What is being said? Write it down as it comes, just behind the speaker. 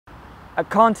At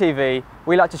Kahn TV,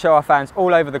 we like to show our fans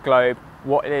all over the globe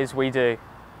what it is we do.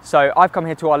 So I've come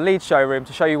here to our Leeds showroom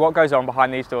to show you what goes on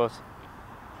behind these doors.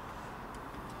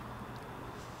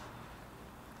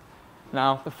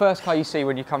 Now, the first car you see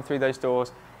when you come through those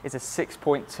doors is a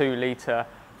 6.2 litre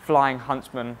Flying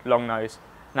Huntsman long nose.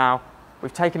 Now,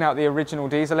 we've taken out the original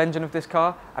diesel engine of this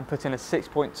car and put in a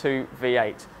 6.2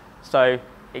 V8. So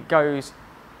it goes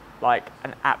like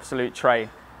an absolute train.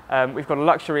 We've got a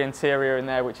luxury interior in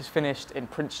there which is finished in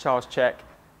Prince Charles check.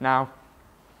 Now,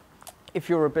 if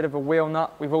you're a bit of a wheel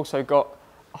nut, we've also got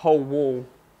a whole wall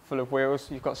full of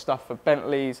wheels. You've got stuff for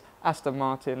Bentleys, Aston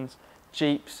Martins,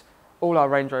 Jeeps, all our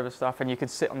Range Rover stuff, and you can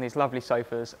sit on these lovely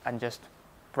sofas and just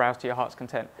browse to your heart's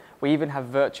content. We even have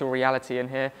virtual reality in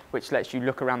here, which lets you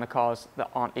look around the cars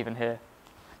that aren't even here.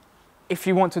 If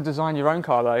you want to design your own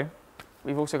car though,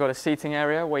 we've also got a seating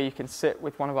area where you can sit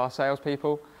with one of our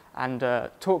salespeople and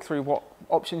talk through what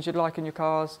options you'd like in your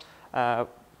cars,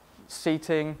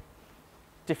 seating,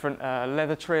 different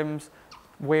leather trims,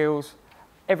 wheels,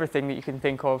 everything that you can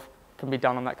think of can be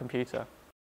done on that computer.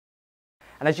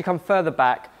 And as you come further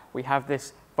back, we have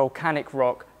this volcanic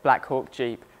rock Black Hawk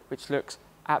Jeep, which looks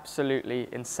absolutely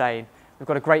insane. We've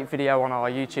got a great video on our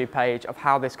YouTube page of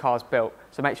how this car's built,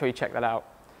 so make sure you check that out.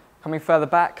 Coming further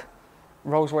back,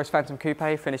 Rolls-Royce Phantom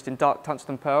Coupe finished in dark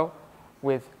tungsten pearl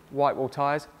with white wall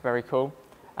tyres, very cool,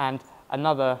 and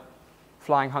another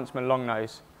Flying Huntsman long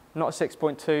nose. Not a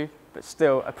 6.2, but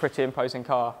still a pretty imposing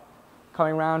car.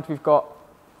 Coming round, we've got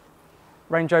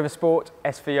Range Rover Sport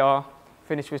SVR,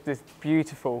 finished with this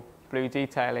beautiful blue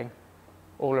detailing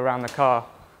all around the car.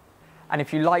 And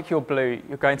if you like your blue,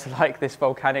 you're going to like this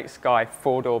Volcanic Sky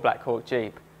 4-door Black Hawk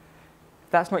Jeep.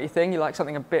 If that's not your thing, you like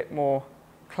something a bit more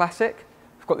classic,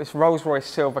 we've got this Rolls-Royce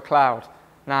Silver Cloud.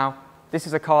 Now, this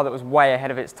is a car that was way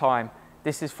ahead of its time.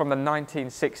 This is from the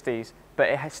 1960s, but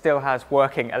it still has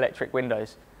working electric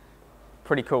windows.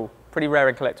 Pretty cool, pretty rare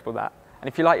and collectible that. And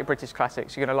if you like your British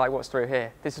classics, you're going to like what's through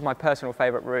here. This is my personal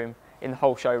favourite room in the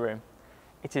whole showroom.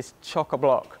 It is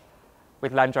chock-a-block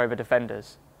with Land Rover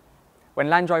Defenders. When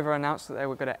Land Rover announced that they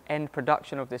were going to end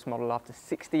production of this model after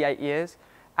 68 years,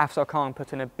 Afzal Khan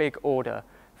put in a big order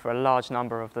for a large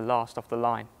number of the last off the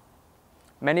line.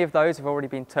 Many of those have already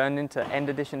been turned into end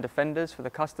edition Defenders for the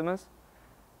customers,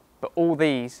 but all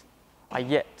these are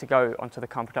yet to go onto the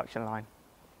Kahn production line.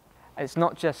 And it's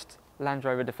not just Land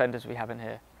Rover Defenders we have in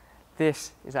here.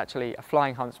 This is actually a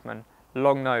Flying Huntsman,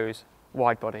 long nose,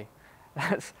 wide body.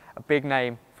 That's a big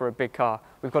name for a big car.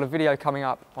 We've got a video coming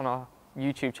up on our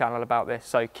YouTube channel about this,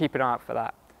 so keep an eye out for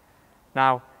that.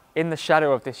 Now, in the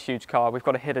shadow of this huge car, we've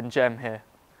got a hidden gem here.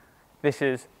 This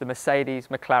is the Mercedes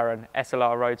McLaren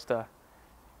SLR Roadster.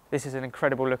 This is an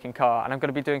incredible looking car, and I'm going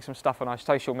to be doing some stuff on our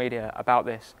social media about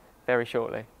this very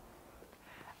shortly.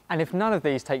 And if none of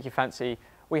these take your fancy,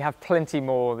 we have plenty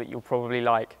more that you'll probably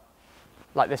like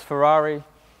this Ferrari,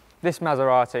 this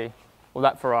Maserati, or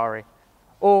that Ferrari.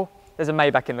 Or there's a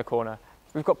Maybach in the corner.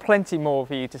 We've got plenty more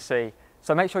for you to see.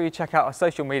 So make sure you check out our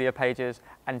social media pages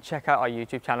and check out our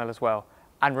YouTube channel as well.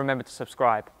 And remember to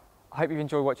subscribe. I hope you've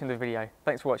enjoyed watching the video.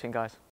 Thanks for watching, guys.